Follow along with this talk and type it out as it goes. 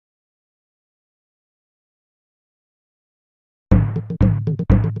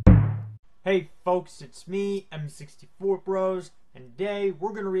Hey folks, it's me, M64 Bros, and today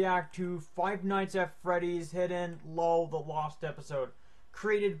we're going to react to Five Nights at Freddy's Hidden LOL The Lost episode,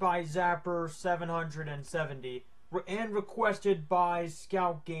 created by Zapper770 and requested by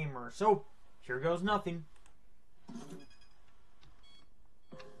Scout Gamer. So, here goes nothing.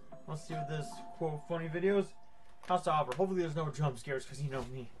 Let's see what this quote funny videos. House to offer. Hopefully there's no jump scares because you know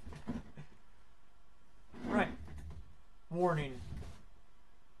me. Alright. Warning.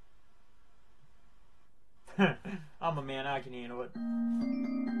 I'm a man, I can handle it.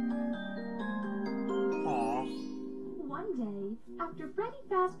 Aww. One day, after Freddy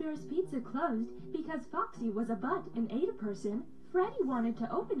Fazbear's Pizza closed because Foxy was a butt and ate a person, Freddy wanted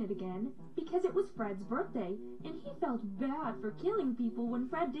to open it again because it was Fred's birthday, and he felt bad for killing people when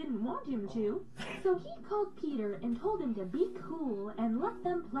Fred didn't want him to. So he called Peter and told him to be cool and let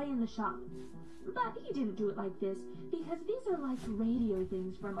them play in the shop. But he didn't do it like this, because these are like radio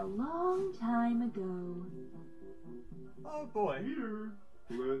things from a long time ago. Oh boy. Peter,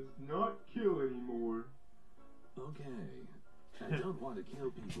 let's not kill anymore. Okay. I don't want to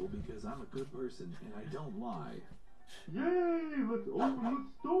kill people because I'm a good person and I don't lie. Yay, let's open the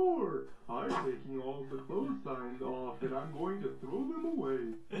store. I'm taking all the clothes signs off and I'm going to throw them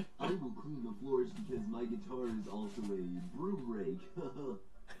away. I will clean the floors because my guitar is also a broom rake.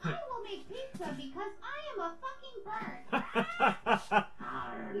 I will make pizza because I am a fucking bird.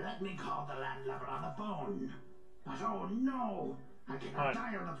 Let me call the landlubber on the phone. But oh no, I cannot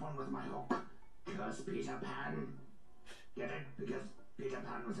dial the phone with my hook. Curse Peter Pan. Get it? Because Peter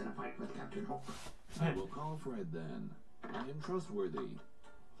Pan was in a fight with Captain Hook. I will call Fred then. I am trustworthy.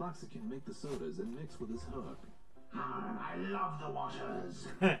 Foxy can make the sodas and mix with his hook. I love the waters.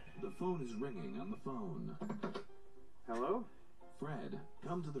 The phone is ringing on the phone. Hello? Fred,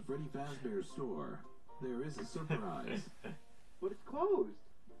 come to the Freddy Fazbear store. There is a surprise. But it's closed.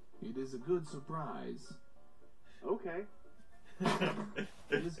 It is a good surprise. Okay.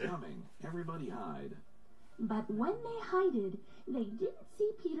 It is coming. Everybody hide. But when they hided, they didn't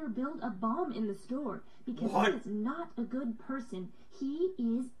see Peter build a bomb in the store, because What? he is not a good person. He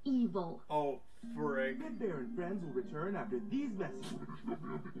is evil. Oh, frig. Fredbear and friends will return after these messages.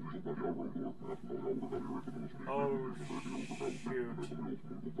 Oh, shoot.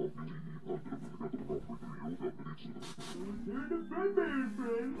 Return to Fredbear and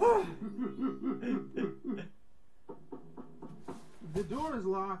friends. The door is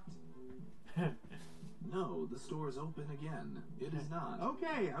locked. No, the store is open again. It is not.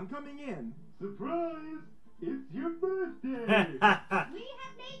 Okay, I'm coming in. Surprise! It's your birthday! We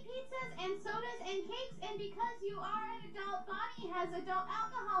have made pizzas and sodas and cakes, and because you are an adult, Bonnie has adult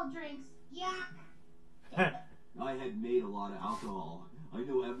alcohol drinks. Yuck. I had made a lot of alcohol. I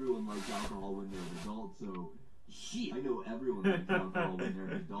know everyone likes alcohol when they're an adult, so... Shit! I know everyone likes alcohol when they're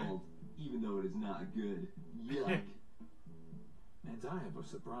an adult, even though it is not good. Yuck. And I have a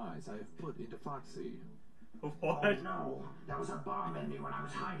surprise I have put into Foxy. Oh What? no, there was a bomb in me when I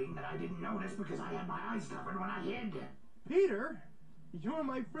was hiding that I didn't notice because I had my eyes covered when I hid. Peter? You're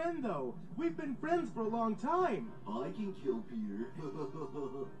my friend, though. We've been friends for a long time. I can kill Peter.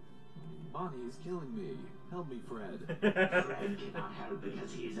 Bonnie is killing me. Help me, Fred. Fred cannot help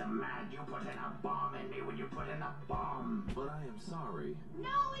because he's a man. You put in a bomb in me when you put in a bomb. But I am sorry.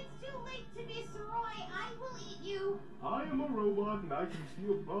 No, it's too late to be Soroy. I will eat you. I am a robot and I can see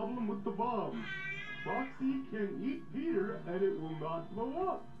a problem with the bomb. Foxy can eat Peter and it will not blow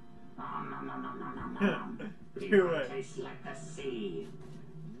up. Oh, no. Do Peter it. tastes like the sea.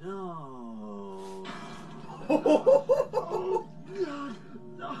 No.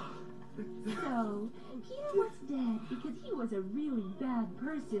 So, Peter was dead because he was a really bad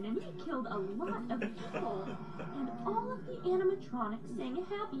person and he killed a lot of people. And all of the animatronics sang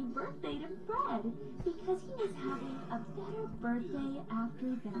happy birthday to Fred because he was having a better birthday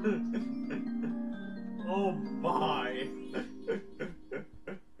after that. Oh my.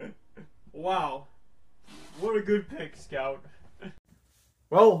 Wow. What a good pick, Scout.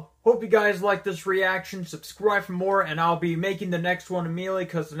 Well, hope you guys like this reaction. Subscribe for more, and I'll be making the next one immediately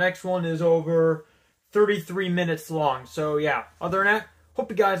because the next one is over 33 minutes long. So yeah, other than that,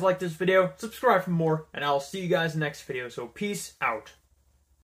 hope you guys like this video. Subscribe for more, and I'll see you guys in the next video. So peace out.